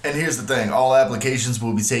 And here's the thing: all applications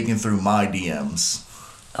will be taken through my DMs.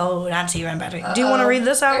 Oh, that's even better. Do you want to read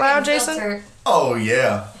this out They're loud, getting Jason? filtered. Oh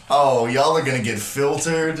yeah. Oh, y'all are gonna get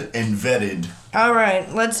filtered and vetted. All right,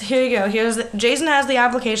 here you go. Jason has the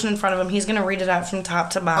application in front of him. He's gonna read it out from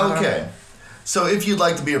top to bottom. Okay. So if you'd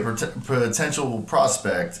like to be a potential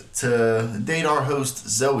prospect to date our host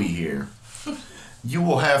Zoe here, you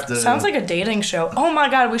will have to... Sounds like a dating show. Oh my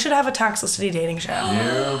God, we should have a Toxicity dating show.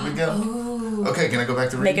 Here we go. Ooh. Okay, can I go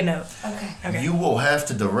back to Make a reading? note. Okay. You will have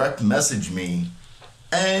to direct message me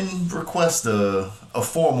and request a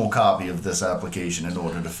formal copy of this application in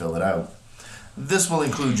order to fill it out. This will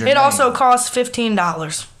include your It name. also costs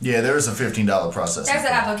 $15. Yeah, there is a $15 processing There's fee.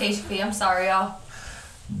 an application fee. I'm sorry, y'all.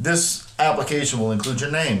 This application will include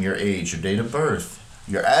your name, your age, your date of birth,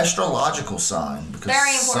 your astrological sign, because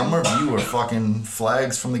Very some important. of you are fucking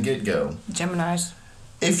flags from the get-go. Geminis.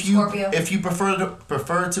 If you Scorpio.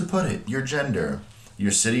 prefer to put it, your gender,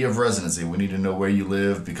 your city of residency. We need to know where you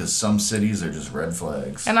live because some cities are just red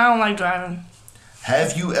flags. And I don't like driving.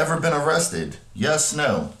 Have you ever been arrested? Yes,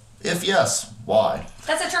 no. If yes, why?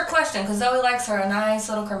 That's a trick question because Zoe likes her a nice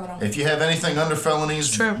little criminal. If you have anything under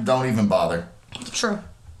felonies, True. don't even bother. True.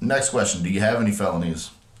 Next question: do you have any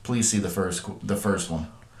felonies? Please see the first one.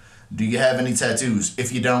 Do you have any tattoos?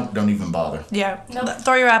 If you don't even bother. Yeah. Nope.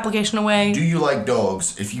 Throw your application away. Do you like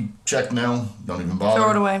dogs? If you check no, don't even bother.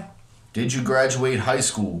 Throw it away. Did you graduate high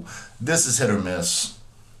school? This is hit or miss.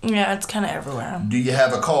 Yeah, it's kind of everywhere. Do you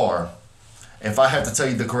have a car? If I have to tell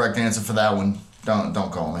you the correct answer for that one, don't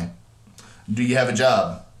call me. Do you have a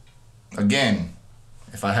job? Again,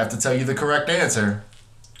 if I have to tell you the correct answer,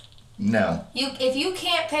 no. If you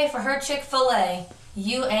can't pay for her Chick-fil-A,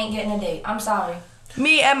 you ain't getting a date. I'm sorry.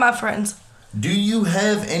 Me and my friends. Do you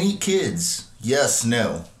have any kids? Yes,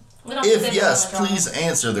 no. We don't If sit yes, on the drama. please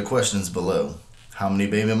answer the questions below. How many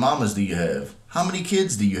baby mamas do you have? How many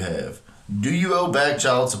kids do you have? Do you owe back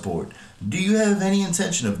child support? Do you have any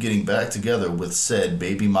intention of getting back together with said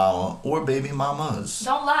baby mama or baby mamas?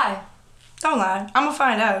 Don't lie. Don't lie. I'm going to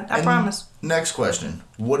find out. I And promise. Next question.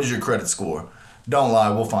 What is your credit score? Don't lie,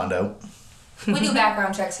 we'll find out. We do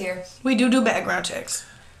background checks here. We do background checks.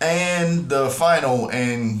 And the final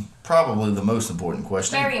and probably the most important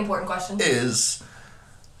question Very important question. is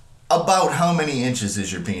about how many inches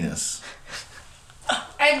is your penis?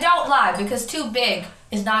 And don't lie because too big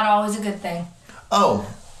is not always a good thing.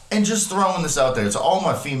 Oh, and just throwing this out there to all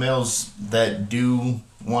my females that do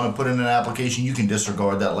want to put in an application, you can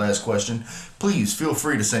disregard that last question. Please feel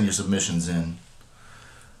free to send your submissions in.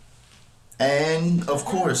 And of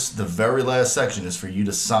course, the very last section is for you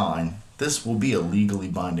to sign. This will be a legally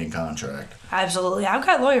binding contract. Absolutely. I've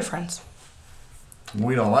got lawyer friends.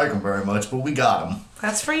 We don't like them very much, but we got them.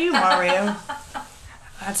 That's for you, Mario.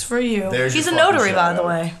 That's for you. There's He's a your fucking notary, by the shout-out.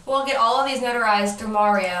 way. We'll get all of these notarized through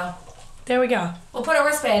Mario. There we go. We'll put a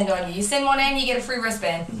wristband on you. You send one in, you get a free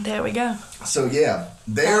wristband. There we go. So yeah,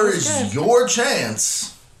 there was is good. your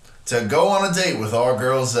chance to go on a date with our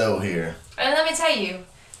girl Zoe here. And let me tell you,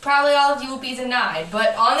 probably all of you will be denied.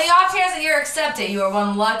 But on the off chance that you're accepted, you are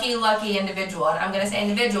one lucky, lucky individual. And I'm going to say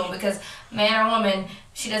individual because man or woman,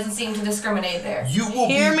 she doesn't seem to discriminate there. You will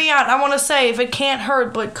Hear be me out. I want to say, if it can't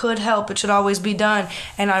hurt but could help, it should always be done.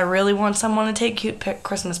 And I really want someone to take cute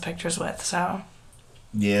Christmas pictures with, so.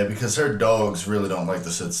 Yeah, because her dogs really don't like to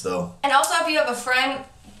sit still. And also, if you have a friend,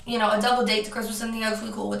 you know, a double date to Christmas in the Oaks,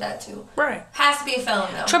 we cool with that too. Right. Has to be a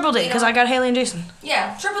felon though. Triple date, You because know? I got Haley and Jason.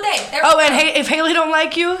 Yeah, triple date. There Oh, we and go. if Haley don't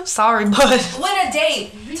like you, sorry, but. Win a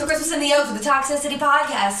date to Christmas in the Oaks with the Toxicity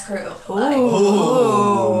Podcast crew. Like,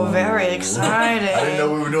 Ooh, very exciting. I didn't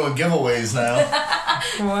know we were doing giveaways now.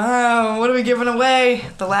 Wow, what are we giving away?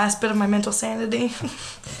 The last bit of my mental sanity.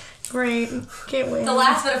 Great, can't wait. the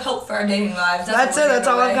last bit of hope for our dating lives. That's what it. we're That's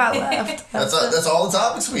all giving I've away. got left. That's all the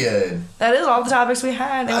topics we had. That is all the topics we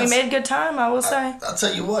had, and we That's- made good time. I will say. I'll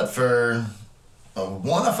tell you what, for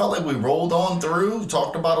one, I felt like we rolled on through,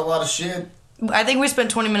 talked about a lot of shit. I think we spent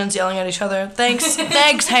 20 minutes yelling at each other. Thanks,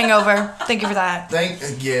 Hangover. Thank you for that. The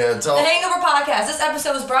Hangover Podcast. This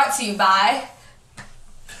episode was brought to you by.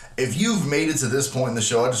 If you've made it to this point in the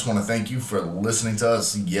show, I just want to thank you for listening to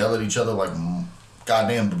us yell at each other like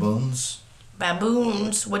goddamn baboons.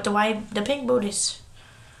 Baboons with the pink booties.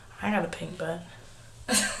 I got a pink butt.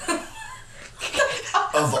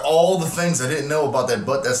 Of all the things I didn't know about that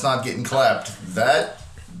butt that's not getting clapped, that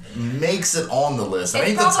makes it on the list. It It's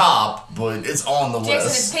ain't the probably- top, but it's on the Jason, it's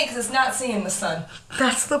list. pink because it's not seeing the sun.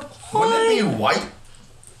 That's the Wouldn't it be point. white?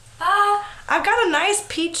 I've got a nice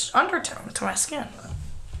peach undertone to my skin.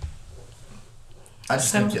 I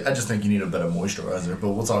just think you need a better moisturizer, but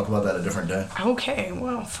we'll talk about that a different day. Okay,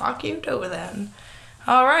 well, fuck you too then.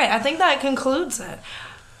 All right, I think that concludes it.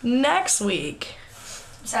 Next week,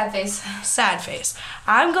 Sad face. sad face.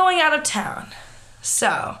 I'm going out of town,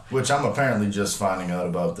 so Which I'm apparently just finding out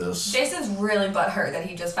about this. Jason's really butthurt that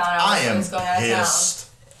he just found out I he am was going out of town. pissed.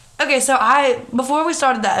 okay. So before we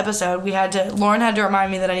started that episode, Lauren had to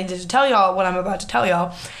remind me that I needed to tell y'all what I'm about to tell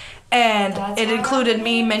y'all, and That's it what included I'm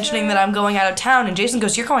me doing. mentioning that I'm going out of town. And Jason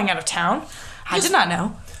goes, "You're going out of town?" I did not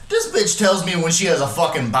know. This bitch tells me when she has a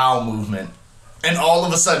fucking bowel movement, and all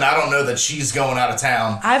of a sudden I don't know that she's going out of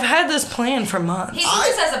town. I've had this plan for months. He took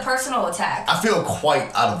this as a personal attack. I feel quite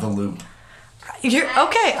out of the loop. You're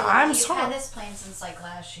okay. I'm You sorry. had this plan since like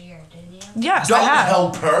last year, didn't you? Yes, Don't I have.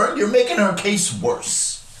 help her. You're making her case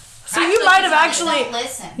worse. So you might have actually, Don't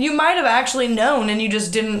listen. you might have actually known, and you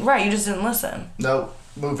just didn't. Right, you just didn't listen. No,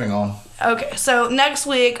 moving on. Okay, so next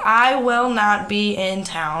week I will not be in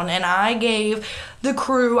town, and I gave the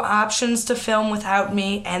crew options to film without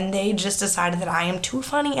me, and they just decided that I am too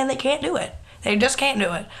funny and they can't do it. They just can't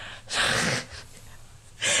do it.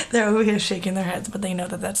 They're over here shaking their heads, but they know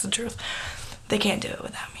that that's the truth. They can't do it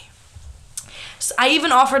without me. So I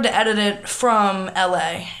even offered to edit it from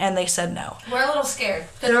LA, and they said no. We're a little scared.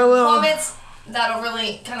 'Cause They're a little- comments, that'll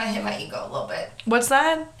really kind of hit my ego a little bit. What's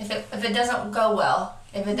that? If it doesn't go well,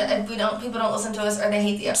 if people don't listen to us or they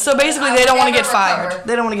hate the episode. So basically, I they will don't want to never get fired. recover.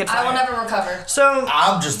 They don't want to get I will fired. never recover. So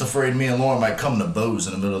I'm just afraid me and Lauren might come to blows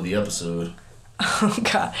in the middle of the episode. oh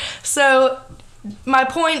god. So my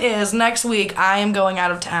point is, next week I am going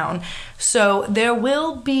out of town, so there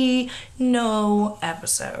will be no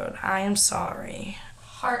episode. I am sorry.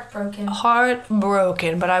 Heartbroken.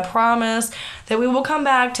 Heartbroken, but I promise that we will come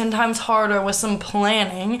back 10 times harder with some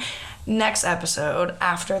planning next episode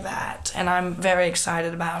after that, and I'm very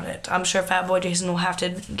excited about it. I'm sure Fatboy Jason will have to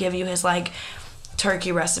give you his like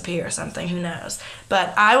turkey recipe or something, who knows.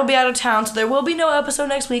 But I will be out of town, so there will be no episode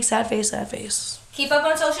next week. Sad face, sad face. Keep up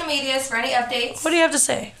on social medias for any updates. What do you have to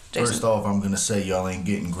say, Jason? First off, I'm gonna say y'all ain't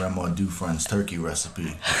getting Grandma Dufresne's turkey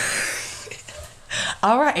recipe.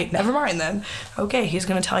 All right, never mind then. Okay, he's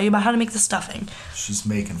gonna tell you about how to make the stuffing. She's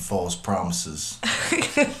making false promises.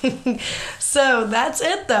 So that's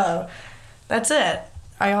it, though. That's it.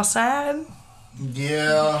 Are y'all sad?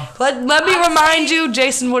 Yeah. Let me remind you,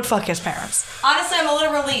 Jason would fuck his parents. Honestly, I'm a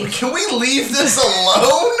little relieved. Can we leave this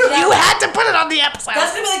alone? You had to put it on the episode.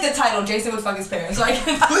 That's gonna be like the title. Jason would fuck his parents. Like,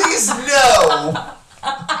 Please no.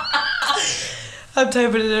 I'm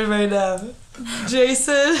typing it in right now.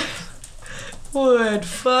 Jason would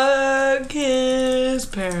fuck his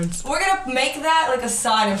parents. we're gonna make that like a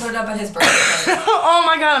sign and put it up at his birthday. Oh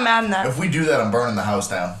my god, I'm adding that. If we do that, I'm burning the house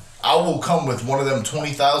down. I will come with one of them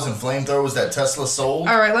 20,000 flamethrowers that Tesla sold.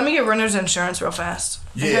 All right, let me get renter's insurance real fast.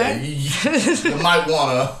 Yeah, Okay? you might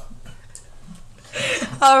wanna.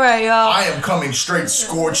 All right, y'all. I am coming straight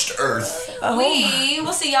scorched earth. We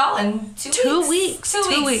will see y'all in 2 weeks. 2 weeks. 2 2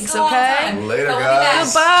 weeks. weeks, It's a long okay? time. Later, But we'll be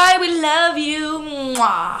guys. back. Goodbye, we love you.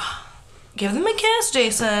 Mwah. Give them a kiss,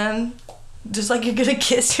 Jason. Just like you're gonna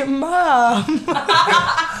kiss your mom. I'm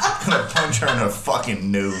gonna punch her in her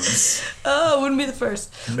fucking nose. Oh, wouldn't be the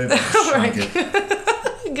first. Maybe I'll shrink Alright.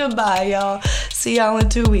 it. Goodbye, y'all. See y'all in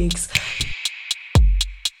 2 weeks.